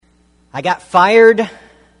I got fired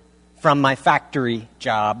from my factory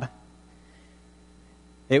job.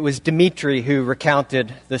 It was Dmitri who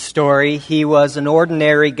recounted the story. He was an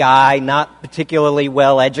ordinary guy, not particularly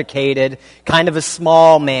well educated, kind of a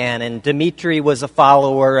small man, and Dmitri was a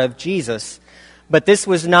follower of Jesus. But this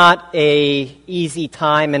was not an easy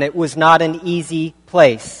time, and it was not an easy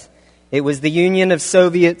place. It was the Union of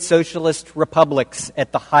Soviet Socialist Republics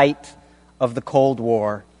at the height of the Cold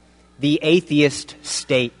War, the atheist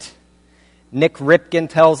state. Nick Ripken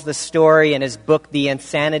tells the story in his book, The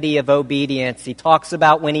Insanity of Obedience. He talks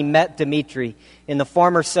about when he met Dmitri in the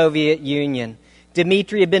former Soviet Union.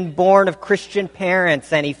 Dmitri had been born of Christian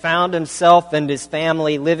parents, and he found himself and his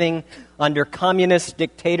family living under communist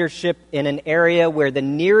dictatorship in an area where the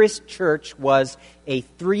nearest church was a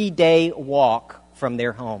 3-day walk from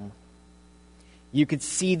their home. You could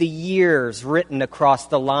see the years written across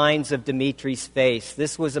the lines of Dmitri's face.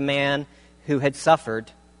 This was a man who had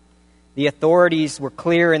suffered. The authorities were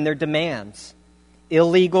clear in their demands.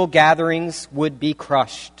 Illegal gatherings would be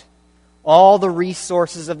crushed. All the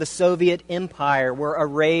resources of the Soviet Empire were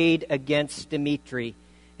arrayed against Dmitri,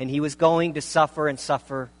 and he was going to suffer and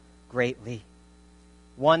suffer greatly.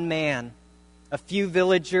 One man, a few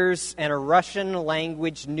villagers, and a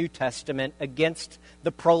Russian-language New Testament against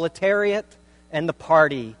the proletariat and the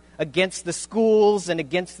party, against the schools and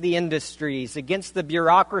against the industries, against the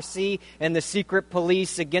bureaucracy and the secret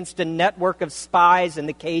police, against a network of spies and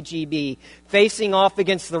the KGB, facing off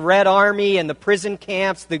against the Red Army and the prison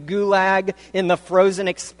camps, the Gulag in the frozen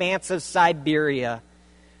expanse of Siberia.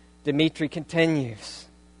 Dmitri continues.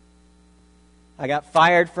 I got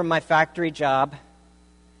fired from my factory job.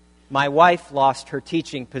 My wife lost her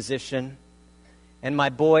teaching position, and my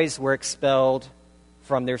boys were expelled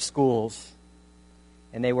from their schools.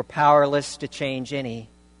 And they were powerless to change any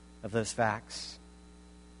of those facts.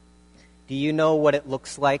 Do you know what it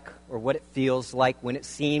looks like or what it feels like when it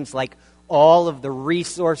seems like all of the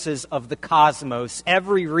resources of the cosmos,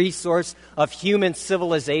 every resource of human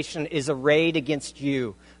civilization is arrayed against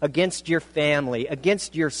you, against your family,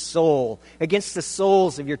 against your soul, against the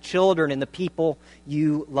souls of your children and the people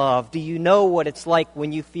you love? Do you know what it's like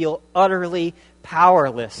when you feel utterly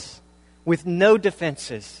powerless, with no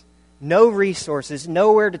defenses, no resources,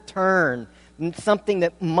 nowhere to turn, something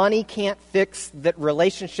that money can't fix, that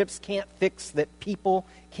relationships can't fix, that people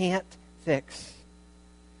can't fix?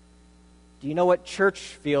 Do you know what church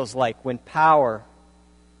feels like when power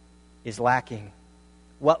is lacking?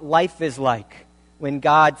 What life is like when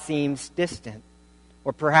God seems distant?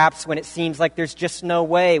 Or perhaps when it seems like there's just no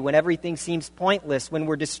way, when everything seems pointless, when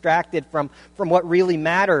we're distracted from what really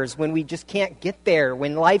matters, when we just can't get there,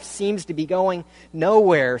 when life seems to be going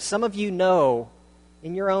nowhere. Some of you know,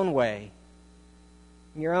 in your own way,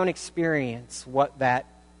 in your own experience, what that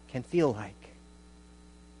can feel like.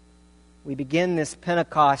 We begin this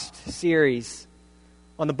Pentecost series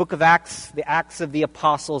on the book of Acts, the Acts of the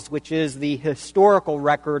Apostles, which is the historical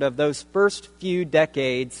record of those first few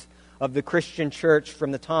decades of the Christian church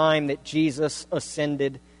from the time that Jesus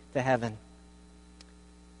ascended to heaven.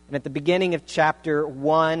 And at the beginning of chapter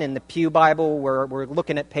 1 in the Pew Bible, we're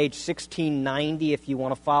looking at page 1690 if you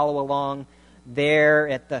want to follow along there.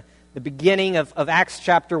 At the beginning of Acts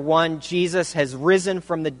chapter 1, Jesus has risen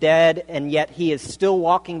from the dead, and yet he is still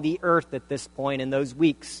walking the earth at this point in those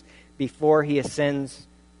weeks before he ascends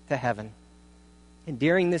to heaven. And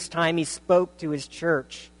during this time, he spoke to his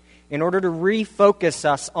church in order to refocus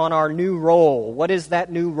us on our new role. What is that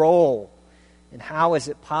new role? And how is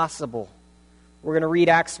it possible? We're going to read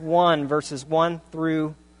Acts 1, verses 1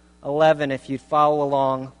 through 11, if you'd follow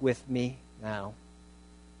along with me now.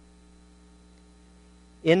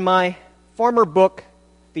 In my former book,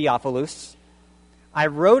 Theophilus, I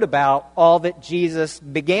wrote about all that Jesus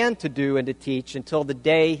began to do and to teach until the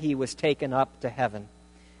day he was taken up to heaven,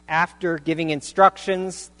 after giving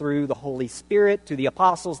instructions through the Holy Spirit to the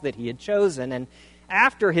apostles that he had chosen. And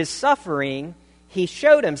after his suffering, he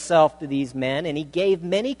showed himself to these men, and he gave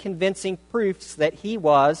many convincing proofs that he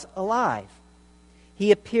was alive.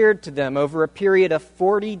 He appeared to them over a period of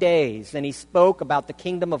 40 days, and he spoke about the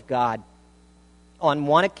kingdom of God. On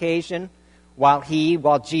one occasion, while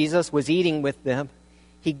Jesus was eating with them,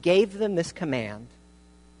 he gave them this command: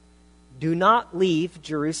 "Do not leave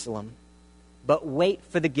Jerusalem, but wait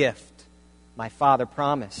for the gift my Father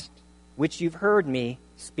promised, which you've heard me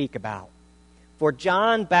speak about. For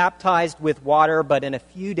John baptized with water, but in a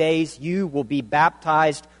few days you will be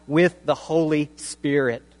baptized with the Holy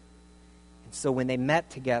Spirit." And so when they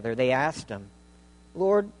met together, they asked him,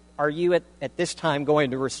 "Lord, are you at this time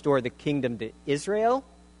going to restore the kingdom to Israel?"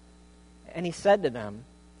 And he said to them,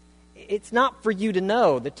 it's not for you to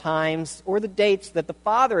know the times or the dates that the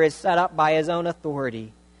Father has set up by his own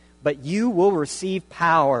authority, but you will receive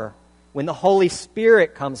power when the Holy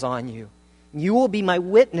Spirit comes on you. You will be my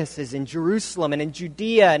witnesses in Jerusalem and in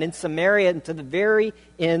Judea and in Samaria and to the very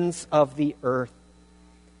ends of the earth.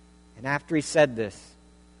 And after he said this,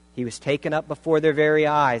 he was taken up before their very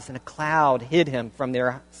eyes, and a cloud hid him from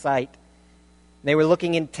their sight. They were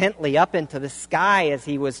looking intently up into the sky as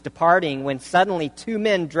he was departing, when suddenly 2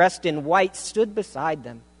 men dressed in white stood beside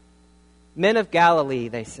them. "Men of Galilee,"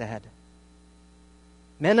 they said.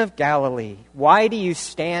 "Men of Galilee, why do you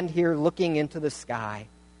stand here looking into the sky?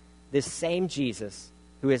 This same Jesus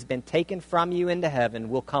who has been taken from you into heaven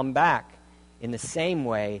will come back in the same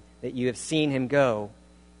way that you have seen him go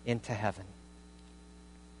into heaven."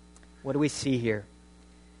 What do we see here?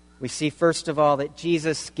 We see, first of all, that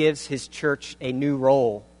Jesus gives his church a new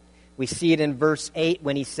role. We see it in verse 8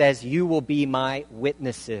 when he says, "You will be my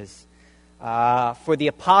witnesses." For the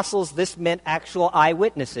apostles, this meant actual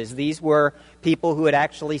eyewitnesses. These were people who had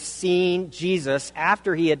actually seen Jesus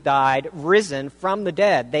after he had died, risen from the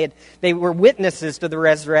dead. They were witnesses to the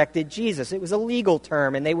resurrected Jesus. It was a legal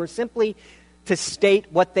term, and they were simply to state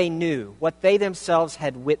what they knew, what they themselves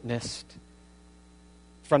had witnessed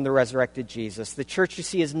from the resurrected Jesus. The church, you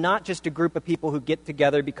see, is not just a group of people who get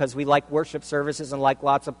together because we like worship services and like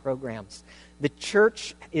lots of programs. The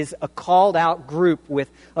church is a called-out group with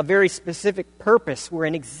a very specific purpose. We're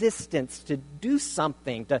in existence to do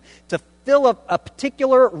something, to fill a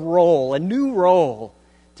particular role, a new role,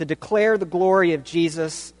 to declare the glory of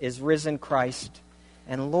Jesus is risen Christ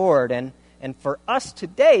and Lord. And for us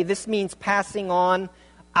today, this means passing on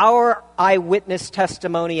our eyewitness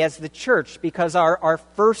testimony as the church, because our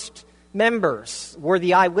first members were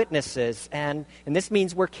the eyewitnesses, and this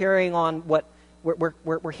means we're carrying on what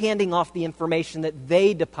we're handing off the information that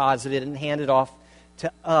they deposited and handed off to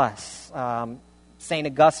us. St.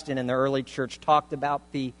 Augustine in the early church talked about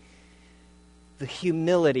the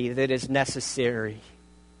humility that is necessary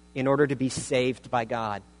in order to be saved by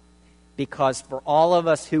God. Because for all of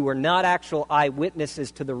us who were not actual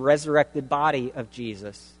eyewitnesses to the resurrected body of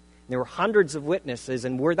Jesus, there were hundreds of witnesses,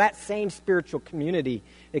 and we're that same spiritual community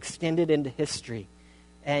extended into history.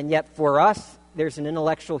 And yet for us, there's an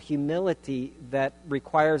intellectual humility that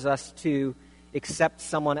requires us to accept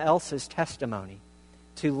someone else's testimony,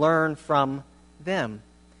 to learn from them,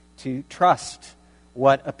 to trust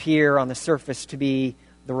what appear on the surface to be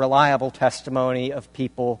the reliable testimony of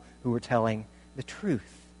people who are telling the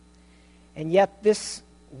truth. And yet this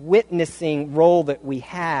witnessing role that we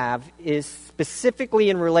have is specifically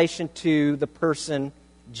in relation to the person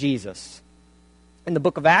Jesus. In the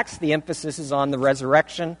book of Acts, the emphasis is on the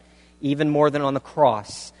resurrection, even more than on the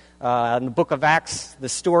cross. In the book of Acts, the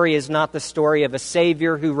story is not the story of a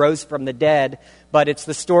Savior who rose from the dead, but it's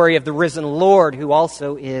the story of the risen Lord who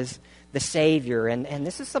also is the Savior. And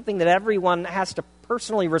this is something that everyone has to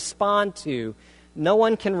personally respond to. No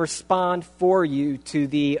one can respond for you to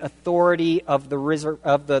the authority of the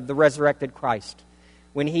resurrected Christ.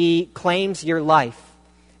 When he claims your life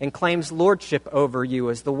and claims lordship over you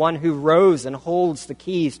as the one who rose and holds the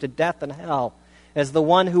keys to death and hell, as the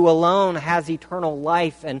one who alone has eternal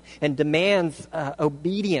life and demands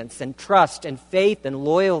obedience and trust and faith and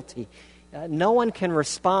loyalty, no one can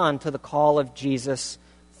respond to the call of Jesus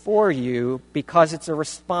for you because it's a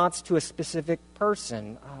response to a specific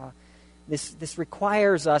person. This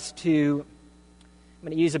requires us to, I'm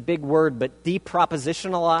going to use a big word, but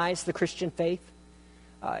depropositionalize the Christian faith.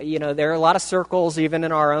 There are a lot of circles, even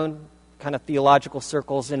in our own kind of theological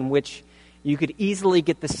circles, in which you could easily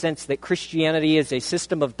get the sense that Christianity is a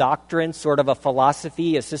system of doctrine, sort of a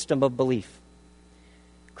philosophy, a system of belief.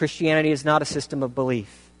 Christianity is not a system of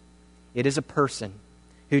belief. It is a person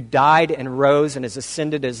who died and rose and is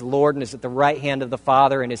ascended as Lord and is at the right hand of the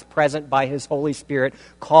Father and is present by his Holy Spirit,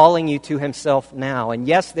 calling you to himself now. And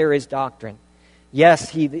yes, there is doctrine.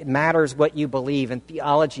 Yes, it matters what you believe, and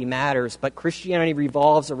theology matters, but Christianity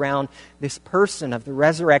revolves around this person of the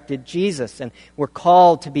resurrected Jesus, and we're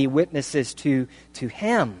called to be witnesses to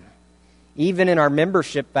him. Even in our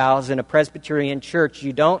membership vows in a Presbyterian church,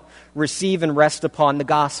 you don't receive and rest upon the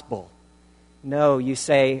gospel. No, you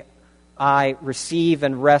say, I receive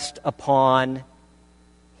and rest upon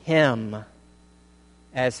him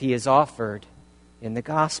as he is offered in the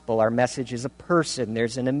gospel. Our message is a person.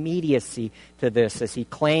 There's an immediacy to this as he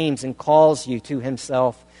claims and calls you to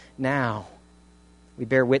himself now. We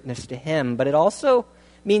bear witness to him, but it also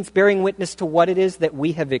means bearing witness to what it is that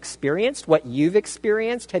we have experienced, what you've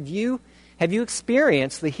experienced. Have you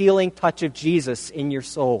experienced the healing touch of Jesus in your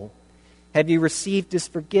soul? Have you received his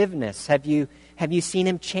forgiveness? Have you Have you seen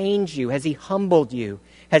him change you? Has he humbled you?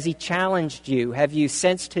 Has he challenged you? Have you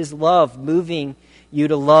sensed his love moving you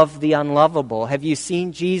to love the unlovable? Have you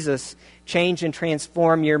seen Jesus change and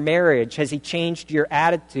transform your marriage? Has he changed your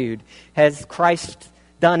attitude? Has Christ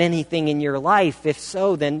done anything in your life? If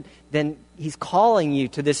so, then he's calling you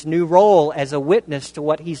to this new role as a witness to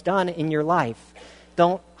what he's done in your life.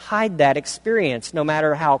 Don't hide that experience, no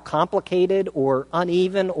matter how complicated or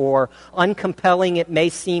uneven or uncompelling it may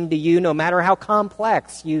seem to you, no matter how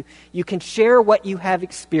complex. You can share what you have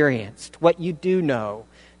experienced, what you do know.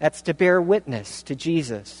 That's to bear witness to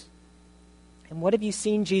Jesus. And what have you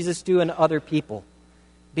seen Jesus do in other people?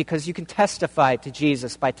 Because you can testify to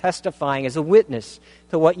Jesus by testifying as a witness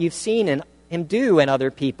to what you've seen him do in other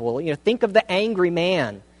people. Think of the angry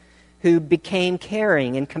man who became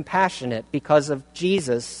caring and compassionate because of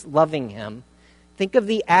Jesus loving him. Think of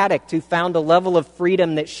the addict who found a level of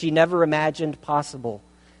freedom that she never imagined possible.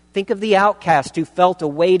 Think of the outcast who felt a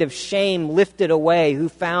weight of shame lifted away, who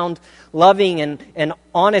found loving and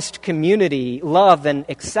honest community, love and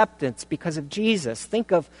acceptance because of Jesus. Think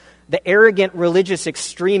of the arrogant religious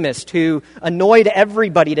extremist who annoyed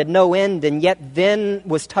everybody to no end and yet then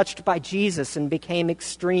was touched by Jesus and became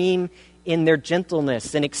extreme in their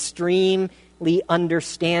gentleness and extremely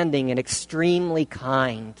understanding and extremely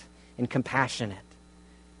kind and compassionate.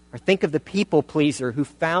 Or think of the people pleaser who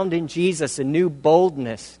found in Jesus a new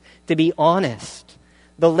boldness to be honest.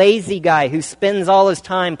 The lazy guy who spends all his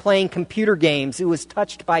time playing computer games, who was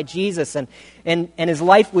touched by Jesus and his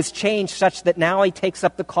life was changed such that now he takes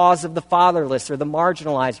up the cause of the fatherless or the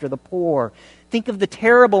marginalized or the poor. Think of the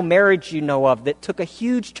terrible marriage you know of that took a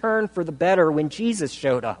huge turn for the better when Jesus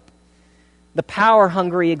showed up. The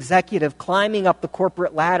power-hungry executive climbing up the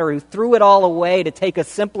corporate ladder who threw it all away to take a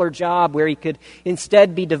simpler job where he could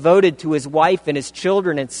instead be devoted to his wife and his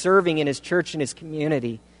children and serving in his church and his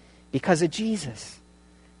community because of Jesus.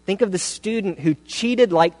 Think of the student who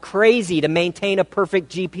cheated like crazy to maintain a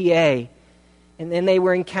perfect GPA, and then they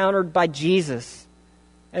were encountered by Jesus,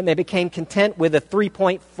 and they became content with a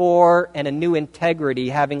 3.4 and a new integrity,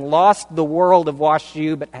 having lost the world of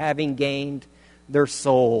WashU, but having gained their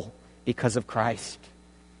soul because of Christ.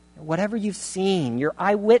 Whatever you've seen, you're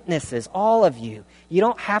eyewitnesses, all of you. You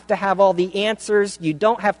don't have to have all the answers. You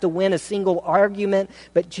don't have to win a single argument,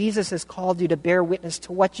 but Jesus has called you to bear witness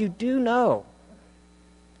to what you do know.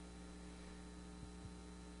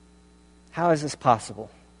 How is this possible?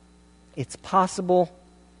 It's possible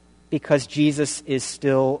because Jesus is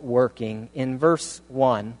still working. In verse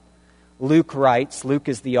 1, Luke writes, Luke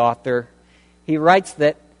is the author, he writes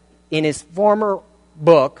that in his former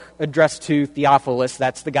book addressed to Theophilus,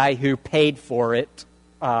 that's the guy who paid for it.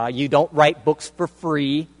 You don't write books for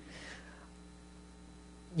free.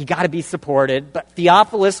 You got to be supported. But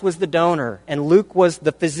Theophilus was the donor, and Luke was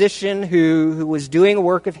the physician who was doing a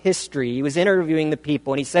work of history. He was interviewing the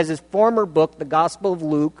people, and he says his former book, the Gospel of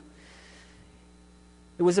Luke,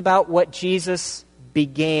 it was about what Jesus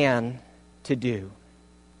began to do.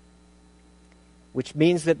 Which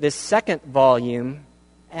means that this second volume,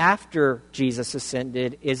 after Jesus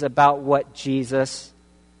ascended, is about what Jesus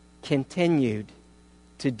continued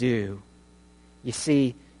to do. You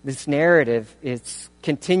see, this narrative is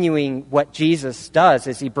continuing what Jesus does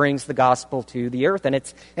as he brings the gospel to the earth, and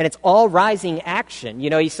it's all rising action.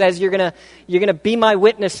 He says you're gonna be my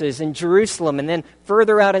witnesses in Jerusalem, and then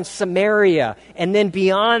further out in Samaria, and then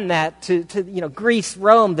beyond that to Greece,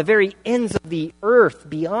 Rome, the very ends of the earth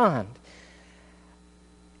beyond.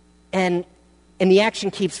 And the action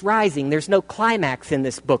keeps rising. There's no climax in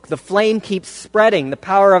this book. The flame keeps spreading. The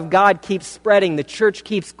power of God keeps spreading. The church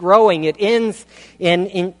keeps growing. It ends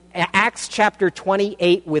in Acts chapter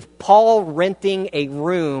 28 with Paul renting a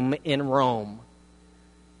room in Rome.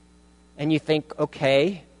 And you think,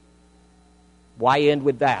 okay, why end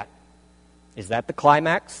with that? Is that the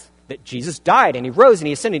climax? That Jesus died and he rose and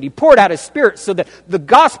he ascended. He poured out his Spirit so that the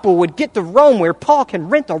gospel would get to Rome where Paul can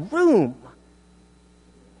rent a room.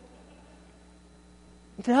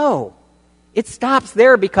 No, it stops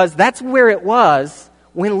there because that's where it was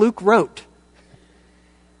when Luke wrote.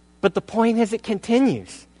 But the point is it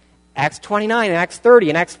continues. Acts 29 and Acts 30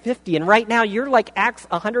 and Acts 50. And right now you're like Acts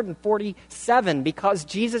 147 because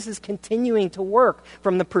Jesus is continuing to work.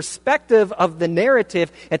 From the perspective of the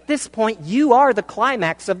narrative, at this point you are the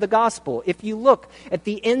climax of the gospel. If you look at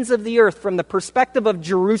the ends of the earth from the perspective of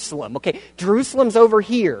Jerusalem, okay, Jerusalem's over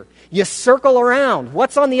here. You circle around.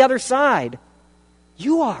 What's on the other side?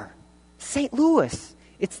 You are St. Louis.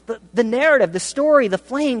 It's the narrative, the story, the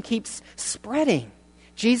flame keeps spreading.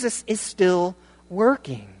 Jesus is still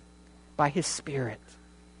working by his Spirit.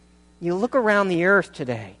 You look around the earth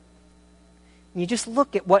today, You just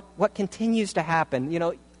look at what continues to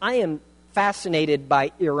happen. I am fascinated by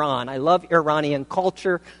Iran. I love Iranian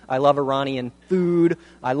culture. I love Iranian food.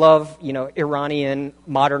 I love, Iranian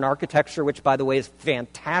modern architecture, which, by the way, is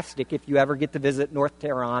fantastic. If you ever get to visit North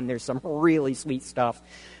Tehran, there's some really sweet stuff.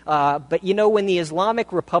 But when the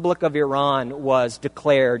Islamic Republic of Iran was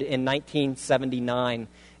declared in 1979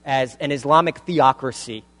 as an Islamic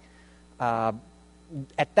theocracy,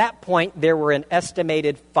 at that point, there were an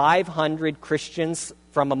estimated 500 Christians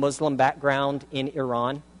from a Muslim background in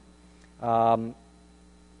Iran. A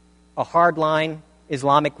hardline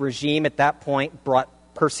Islamic regime at that point brought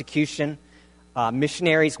persecution.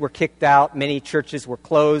 Missionaries were kicked out. Many churches were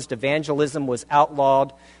closed. Evangelism was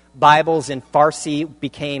outlawed. Bibles in Farsi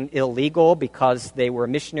became illegal because they were a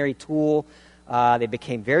missionary tool. They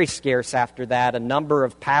became very scarce after that. A number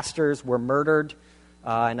of pastors were murdered.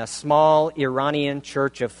 And a small Iranian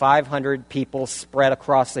church of 500 people spread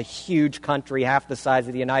across a huge country, half the size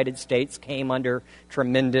of the United States, came under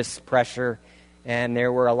tremendous pressure. And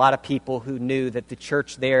there were a lot of people who knew that the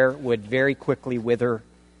church there would very quickly wither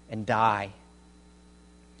and die.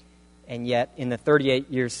 And yet, in the 38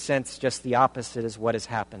 years since, just the opposite is what has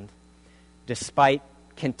happened. Despite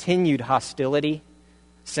continued hostility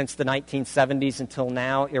since the 1970s until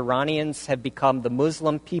now, Iranians have become the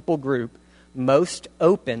Muslim people group most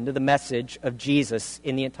open to the message of Jesus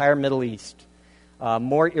in the entire Middle East.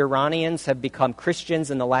 More Iranians have become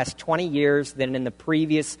Christians in the last 20 years than in the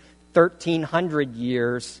previous 1,300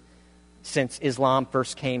 years since Islam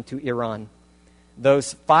first came to Iran.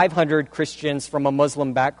 Those 500 Christians from a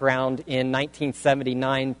Muslim background in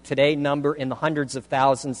 1979 today number in the hundreds of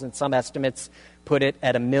thousands, and some estimates put it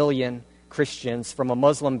at 1 million Christians from a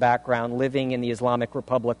Muslim background living in the Islamic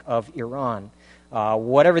Republic of Iran.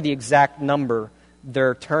 Whatever the exact number,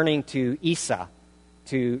 they're turning to Isa,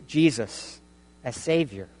 to Jesus, as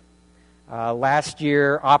Savior. Last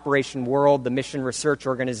year, Operation World, the mission research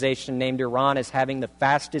organization, named Iran as having the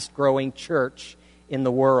fastest growing church in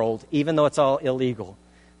the world, even though it's all illegal.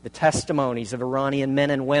 The testimonies of Iranian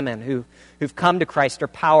men and women who've come to Christ are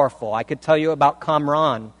powerful. I could tell you about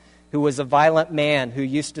Kamran, who was a violent man who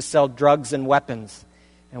used to sell drugs and weapons.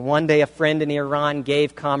 And one day a friend in Iran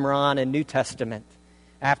gave Kamran a New Testament.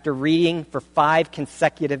 After reading for 5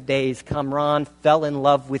 consecutive days, Kamran fell in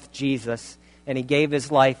love with Jesus, and he gave his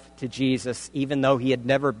life to Jesus, even though he had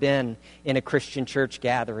never been in a Christian church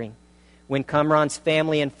gathering. When Kamran's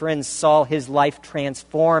family and friends saw his life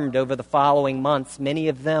transformed over the following months, many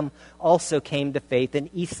of them also came to faith in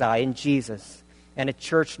Isa, in Jesus, and a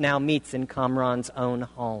church now meets in Kamran's own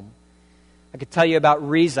home. I could tell you about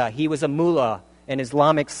Riza. He was a mullah, an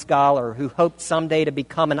Islamic scholar who hoped someday to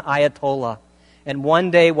become an ayatollah. And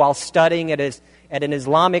one day, while studying at an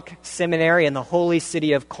Islamic seminary in the holy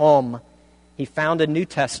city of Qom, he found a New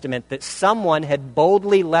Testament that someone had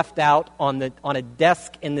boldly left out on a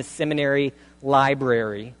desk in the seminary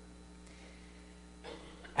library.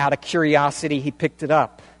 Out of curiosity, he picked it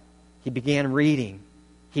up. He began reading.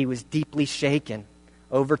 He was deeply shaken.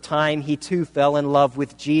 Over time, he too fell in love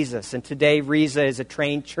with Jesus. And today, Riza is a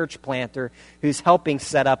trained church planter who's helping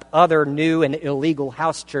set up other new and illegal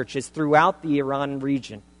house churches throughout the Iran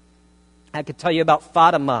region. I could tell you about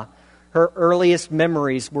Fatima. Her earliest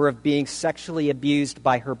memories were of being sexually abused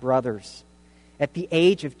by her brothers. At the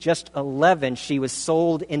age of just 11, she was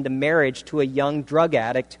sold into marriage to a young drug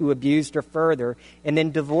addict who abused her further and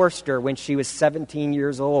then divorced her when she was 17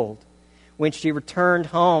 years old. When she returned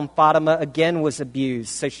home, Fatima again was abused,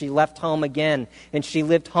 so she left home again, and she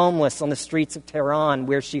lived homeless on the streets of Tehran,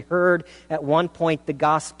 where she heard at one point the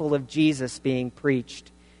gospel of Jesus being preached,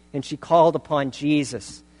 and she called upon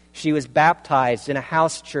Jesus. She was baptized in a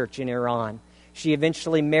house church in Iran. She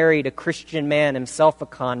eventually married a Christian man, himself a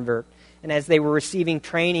convert, and as they were receiving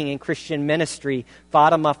training in Christian ministry,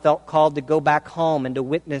 Fatima felt called to go back home and to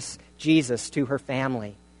witness Jesus to her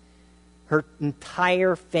family. Her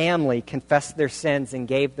entire family confessed their sins and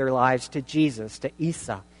gave their lives to Jesus, to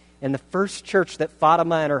Isa. And the first church that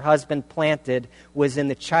Fatima and her husband planted was in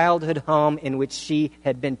the childhood home in which she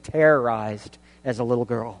had been terrorized as a little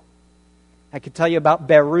girl. I could tell you about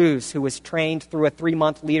Behruz, who was trained through a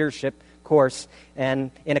 3-month leadership course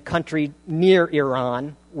and in a country near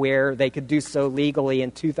Iran where they could do so legally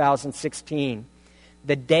in 2016.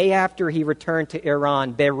 The day after he returned to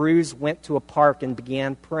Iran, Behruz went to a park and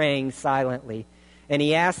began praying silently. And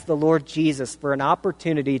he asked the Lord Jesus for an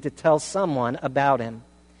opportunity to tell someone about him.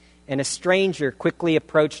 And a stranger quickly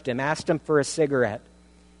approached him, asked him for a cigarette.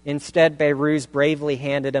 Instead, Behruz bravely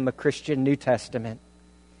handed him a Christian New Testament.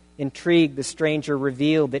 Intrigued, the stranger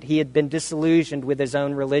revealed that he had been disillusioned with his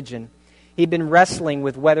own religion. He'd been wrestling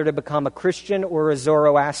with whether to become a Christian or a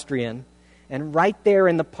Zoroastrian. And right there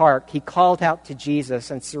in the park, he called out to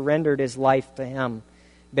Jesus and surrendered his life to him.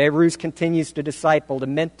 Behruz continues to disciple, to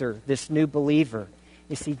mentor this new believer.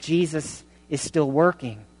 You see, Jesus is still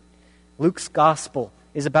working. Luke's gospel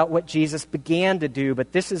is about what Jesus began to do,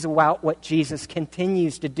 but this is about what Jesus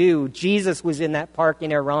continues to do. Jesus was in that park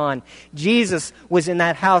in Iran. Jesus was in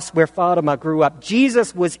that house where Fatima grew up.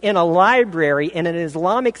 Jesus was in a library in an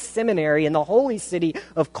Islamic seminary in the holy city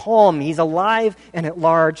of Qom. He's alive and at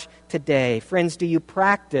large today. Friends, do you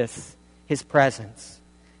practice his presence?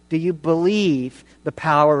 Do you believe the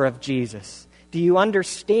power of Jesus? Do you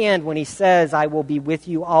understand when he says, I will be with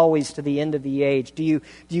you always to the end of the age? Do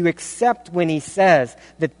you accept when he says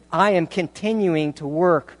that I am continuing to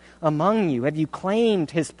work among you? Have you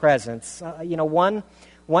claimed his presence?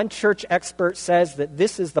 One church expert says that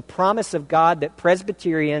this is the promise of God that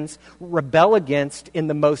Presbyterians rebel against in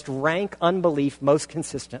the most rank unbelief most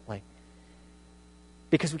consistently.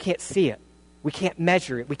 Because we can't see it. We can't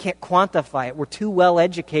measure it. We can't quantify it. We're too well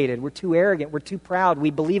educated. We're too arrogant. We're too proud.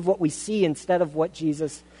 We believe what we see instead of what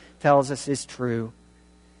Jesus tells us is true.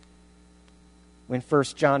 When 1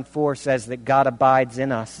 John 4 says that God abides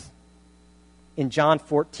in us. In John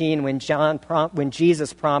 14, when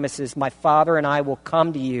Jesus promises, my Father and I will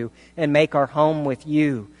come to you and make our home with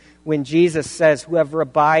you. When Jesus says, whoever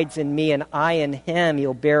abides in me and I in him,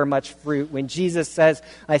 he'll bear much fruit. When Jesus says,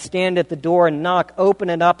 I stand at the door and knock,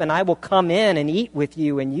 open it up and I will come in and eat with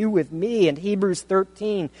you and you with me. And Hebrews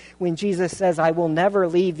 13, when Jesus says, I will never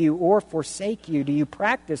leave you or forsake you, do you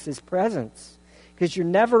practice his presence? Because you're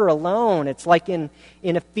never alone. It's like in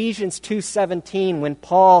Ephesians 2:17 when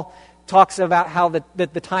Paul talks about how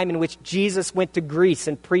the time in which Jesus went to Greece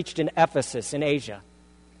and preached in Ephesus in Asia.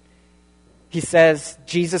 He says,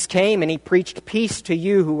 Jesus came and he preached peace to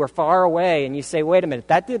you who were far away. And you say, wait a minute,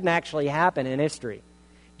 that didn't actually happen in history.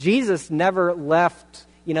 Jesus never left,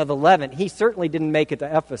 the Levant. He certainly didn't make it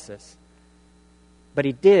to Ephesus. But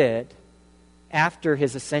he did, after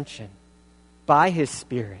his ascension, by his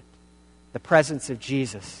Spirit, the presence of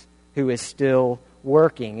Jesus, who is still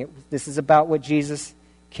working. This is about what Jesus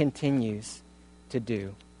continues to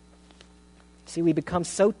do. See, we become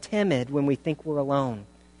so timid when we think we're alone.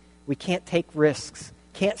 We can't take risks,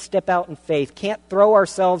 can't step out in faith, can't throw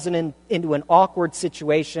ourselves into an awkward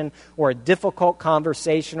situation or a difficult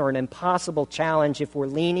conversation or an impossible challenge if we're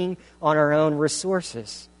leaning on our own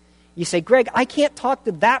resources. You say, Greg, I can't talk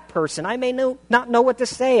to that person. I may not know what to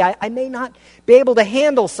say. I may not be able to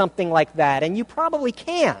handle something like that. And you probably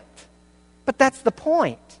can't. But that's the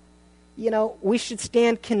point. We should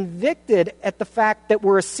stand convicted at the fact that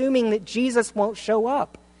we're assuming that Jesus won't show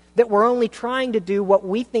up. That we're only trying to do what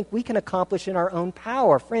we think we can accomplish in our own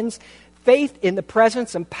power. Friends, faith in the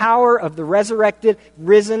presence and power of the resurrected,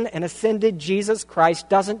 risen, and ascended Jesus Christ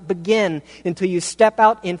doesn't begin until you step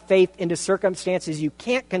out in faith into circumstances you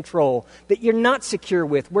can't control, that you're not secure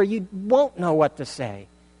with, where you won't know what to say.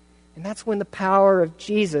 And that's when the power of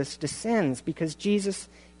Jesus descends, because Jesus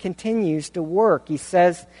continues to work. He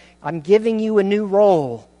says, I'm giving you a new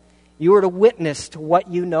role. You are to witness to what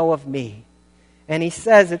you know of me. And he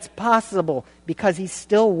says it's possible because he's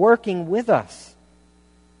still working with us.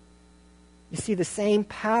 You see, the same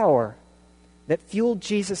power that fueled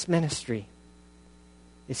Jesus' ministry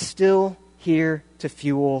is still here to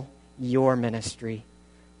fuel your ministry.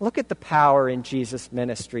 Look at the power in Jesus'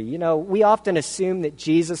 ministry. We often assume that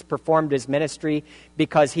Jesus performed his ministry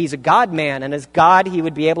because he's a God-man, and as God he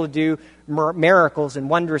would be able to do miracles and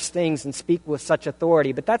wondrous things and speak with such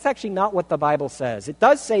authority. But that's actually not what the Bible says. It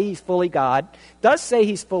does say he's fully God, does say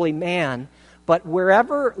he's fully man, but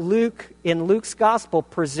wherever Luke, in Luke's gospel,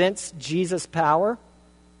 presents Jesus' power,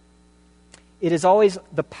 it is always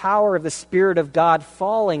the power of the Spirit of God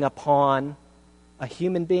falling upon a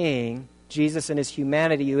human being, Jesus in his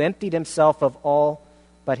humanity, who emptied himself of all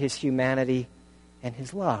but his humanity and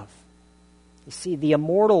his love. You see, the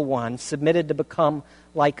immortal one submitted to become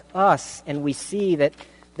like us, and we see that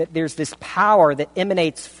there's this power that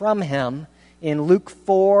emanates from him. In Luke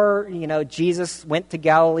 4, Jesus went to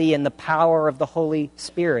Galilee in the power of the Holy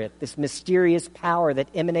Spirit, this mysterious power that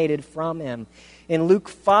emanated from him. In Luke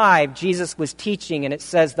 5, Jesus was teaching, and it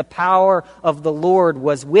says the power of the Lord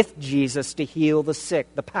was with Jesus to heal the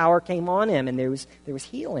sick. The power came on him, and there was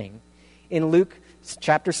healing. In Luke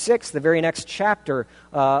chapter 6, the very next chapter,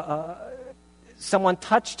 someone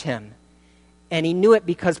touched him, and he knew it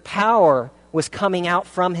because power was coming out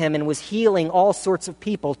from him and was healing all sorts of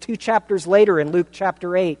people. 2 chapters later, in Luke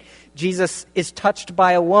chapter 8, Jesus is touched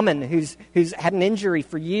by a woman who's had an injury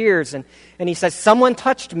for years, and he says, someone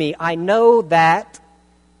touched me. I know that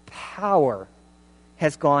power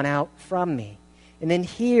has gone out from me. And then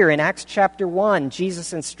here in Acts chapter 1,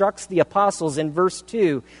 Jesus instructs the apostles in verse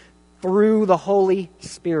 2, through the Holy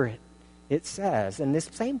Spirit, it says. And this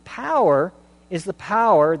same power is the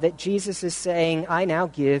power that Jesus is saying, I now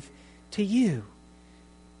give to you.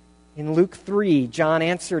 In Luke 3, John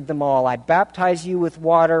answered them all, I baptize you with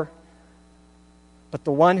water, but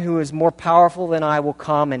the one who is more powerful than I will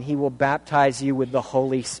come, and he will baptize you with the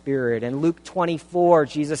Holy Spirit. In Luke 24,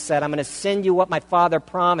 Jesus said, I'm going to send you what my Father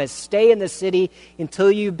promised. Stay in the city until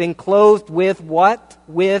you've been clothed with what?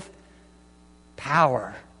 With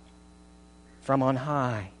power from on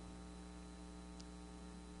high.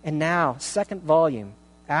 And now, second volume,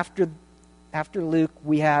 after Luke,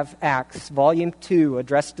 we have Acts, volume 2,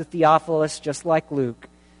 addressed to Theophilus, just like Luke.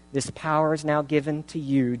 This power is now given to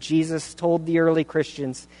you. Jesus told the early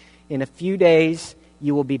Christians, in a few days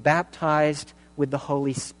you will be baptized with the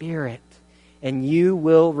Holy Spirit, and you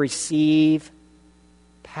will receive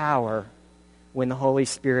power when the Holy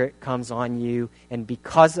Spirit comes on you, and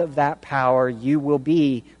because of that power, you will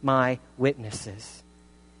be my witnesses.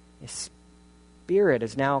 The Spirit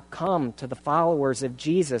has now come to the followers of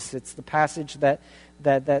Jesus. It's the passage that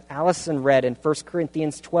Allison read in 1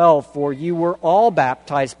 Corinthians 12, for you were all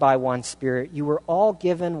baptized by one Spirit. You were all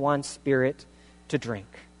given one Spirit to drink.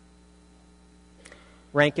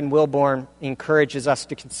 Rankin Wilbourne encourages us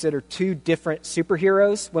to consider two different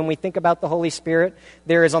superheroes when we think about the Holy Spirit.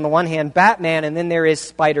 There is, on the one hand, Batman, and then there is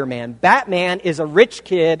Spider-Man. Batman is a rich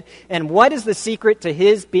kid, and what is the secret to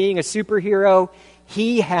his being a superhero?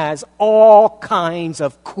 He has all kinds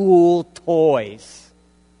of cool toys.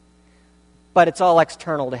 But it's all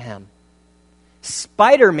external to him.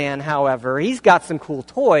 Spider-Man, however, he's got some cool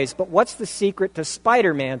toys, but what's the secret to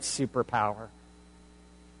Spider-Man's superpower?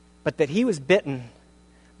 But that he was bitten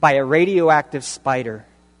by a radioactive spider.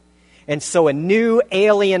 And so a new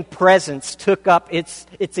alien presence took up its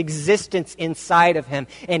existence inside of him,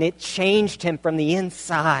 and it changed him from the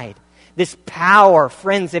inside. This power,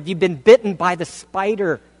 friends, have you been bitten by the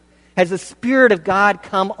spider? Has the Spirit of God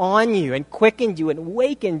come on you and quickened you and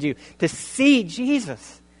awakened you to see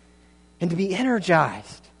Jesus and to be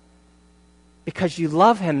energized because you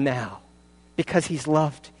love Him now, because He's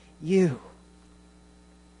loved you?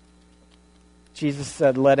 Jesus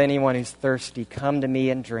said, let anyone who's thirsty come to me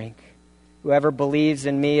and drink. Whoever believes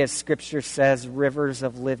in me, as Scripture says, rivers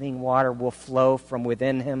of living water will flow from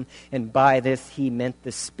within him. And by this He meant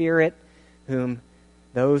the Spirit, whom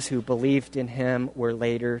those who believed in Him were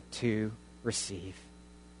later to receive.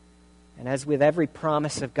 And as with every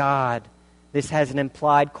promise of God, this has an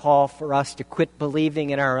implied call for us to quit believing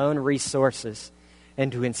in our own resources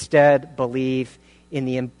and to instead believe in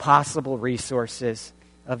the impossible resources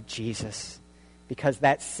of Jesus. Because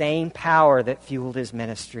that same power that fueled His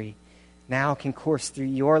ministry now can course through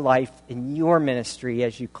your life and your ministry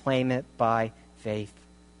as you claim it by faith.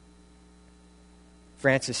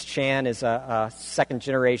 Francis Chan is a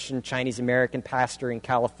second-generation Chinese-American pastor in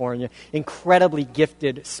California, incredibly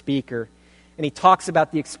gifted speaker. And he talks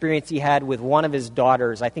about the experience he had with one of his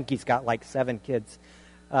daughters. I think he's got like 7 kids.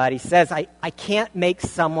 He says, I can't make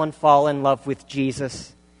someone fall in love with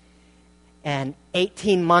Jesus. And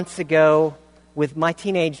 18 months ago, with my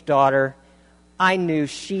teenage daughter, I knew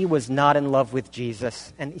she was not in love with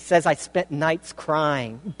Jesus. And he says, I spent nights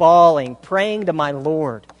crying, bawling, praying to my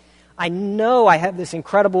Lord. I know I have this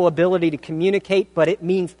incredible ability to communicate, but it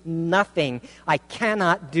means nothing. I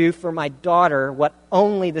cannot do for my daughter what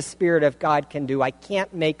only the Spirit of God can do. I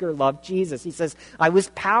can't make her love Jesus. He says, I was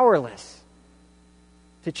powerless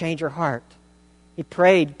to change her heart. He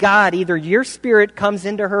prayed, God, either your Spirit comes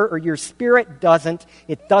into her or your Spirit doesn't.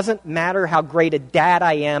 It doesn't matter how great a dad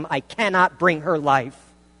I am. I cannot bring her life.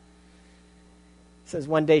 He says,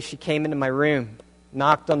 one day she came into my room,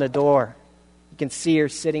 knocked on the door. You can see her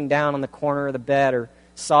sitting down on the corner of the bed, her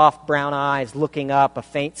soft brown eyes looking up, a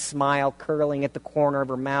faint smile curling at the corner of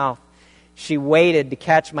her mouth. She waited to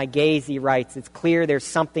catch my gaze, he writes. It's clear there's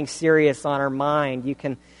something serious on her mind. You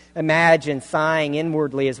can imagine sighing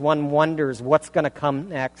inwardly as one wonders what's going to come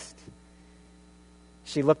next.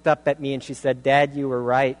 She looked up at me and she said, Dad, you were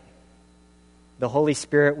right. The Holy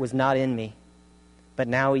Spirit was not in me, but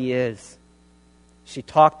now He is. She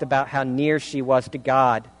talked about how near she was to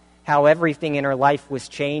God, how everything in her life was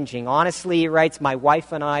changing. Honestly, he writes, my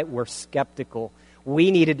wife and I were skeptical.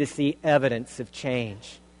 We needed to see evidence of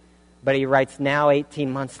change. But he writes, now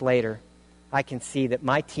 18 months later, I can see that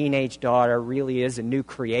my teenage daughter really is a new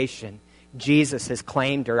creation. Jesus has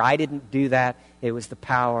claimed her. I didn't do that. It was the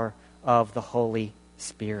power of the Holy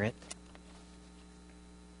Spirit.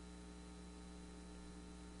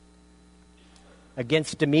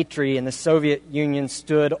 Against Dmitri and the Soviet Union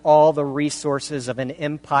stood all the resources of an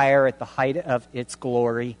empire at the height of its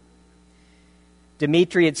glory.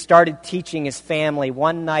 Dmitri had started teaching his family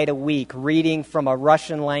one night a week, reading from a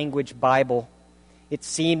Russian-language Bible. It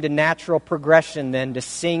seemed a natural progression then to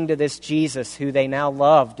sing to this Jesus who they now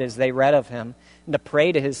loved as they read of him, and to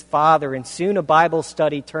pray to his Father, and soon a Bible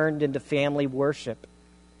study turned into family worship.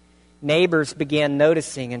 Neighbors began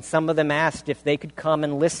noticing, and some of them asked if they could come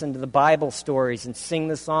and listen to the Bible stories and sing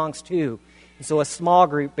the songs too. And so a small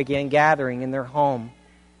group began gathering in their home.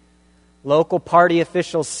 Local party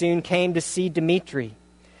officials soon came to see Dmitri.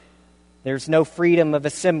 There's no freedom of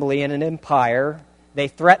assembly in an empire. They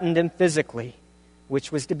threatened him physically,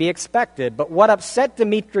 which was to be expected. But what upset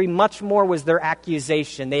Dmitri much more was their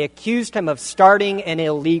accusation. They accused him of starting an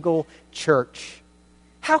illegal church.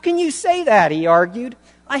 How can you say that, he argued.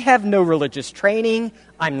 I have no religious training.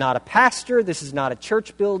 I'm not a pastor. This is not a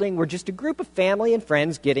church building. We're just a group of family and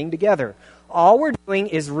friends getting together. All we're doing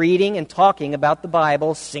is reading and talking about the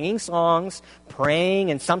Bible, singing songs,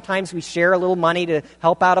 praying, and sometimes we share a little money to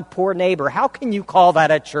help out a poor neighbor. How can you call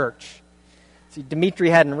that a church? See, Dmitri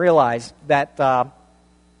hadn't realized that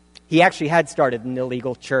he actually had started an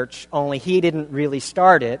illegal church, only he didn't really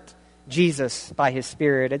start it. Jesus, by his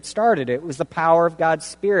Spirit, had started it. It was the power of God's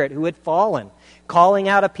Spirit who had fallen, calling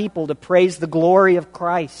out a people to praise the glory of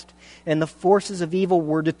Christ. And the forces of evil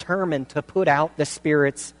were determined to put out the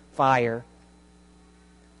Spirit's fire.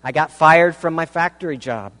 I got fired from my factory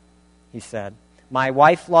job, he said. My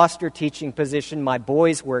wife lost her teaching position. My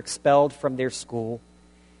boys were expelled from their school.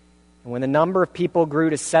 And when the number of people grew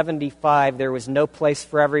to 75, there was no place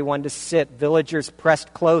for everyone to sit. Villagers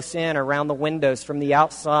pressed close in around the windows from the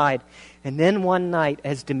outside. And then one night,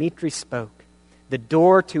 as Dmitri spoke, the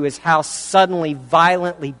door to his house suddenly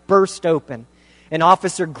violently burst open. An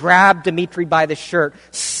officer grabbed Dmitri by the shirt,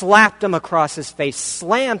 slapped him across his face,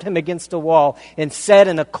 slammed him against a wall, and said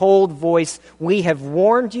in a cold voice, "We have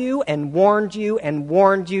warned you and warned you and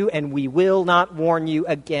warned you, and we will not warn you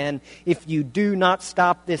again. If you do not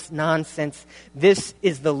stop this nonsense, this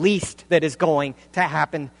is the least that is going to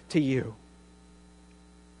happen to you."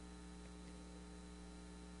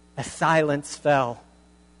 A silence fell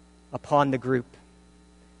upon the group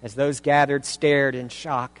as those gathered stared in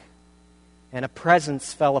shock. And a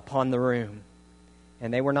presence fell upon the room,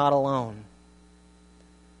 and they were not alone.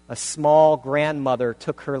 A small grandmother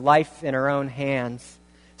took her life in her own hands,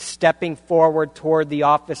 stepping forward toward the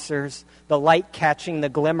officers, the light catching the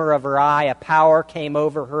glimmer of her eye. A power came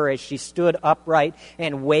over her as she stood upright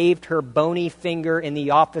and waved her bony finger in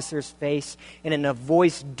the officer's face. And in a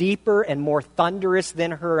voice deeper and more thunderous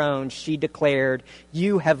than her own, she declared,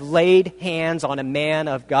 "You have laid hands on a man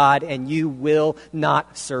of God, and you will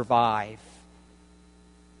not survive."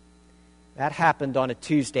 That happened on a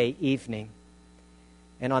Tuesday evening.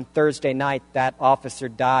 And on Thursday night, that officer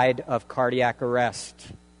died of cardiac arrest.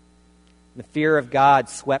 The fear of God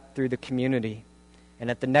swept through the community. And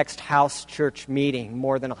at the next house church meeting,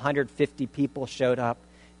 more than 150 people showed up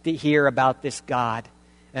to hear about this God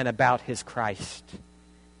and about his Christ.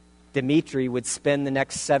 Dmitri would spend the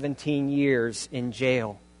next 17 years in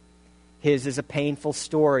jail. His is a painful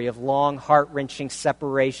story of long, heart-wrenching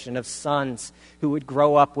separation of sons who would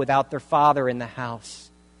grow up without their father in the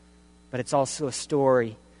house. But it's also a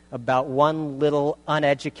story about one little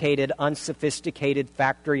uneducated, unsophisticated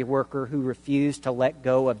factory worker who refused to let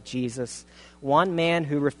go of Jesus. One man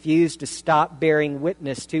who refused to stop bearing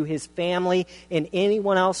witness to his family and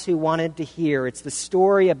anyone else who wanted to hear. It's the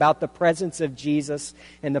story about the presence of Jesus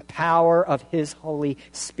and the power of his Holy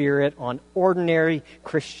Spirit on ordinary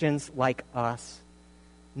Christians like us.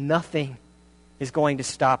 Nothing is going to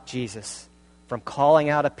stop Jesus from calling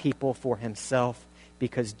out a people for himself,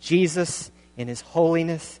 because Jesus, in his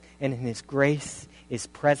holiness and in his grace, is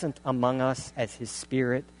present among us as his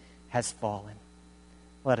Spirit has fallen.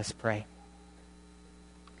 Let us pray.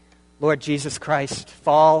 Lord Jesus Christ,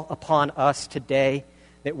 fall upon us today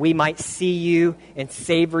that we might see you and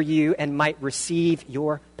savor you and might receive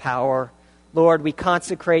your power. Lord, we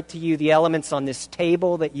consecrate to you the elements on this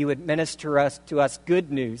table, that you administer to us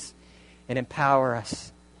good news and empower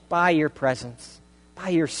us by your presence, by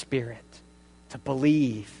your Spirit, to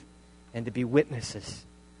believe and to be witnesses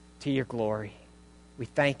to your glory. We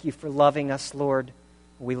thank you for loving us, Lord.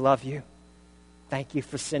 We love you. Thank you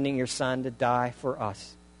for sending your Son to die for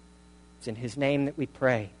us. It's in his name that we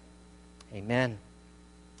pray. Amen.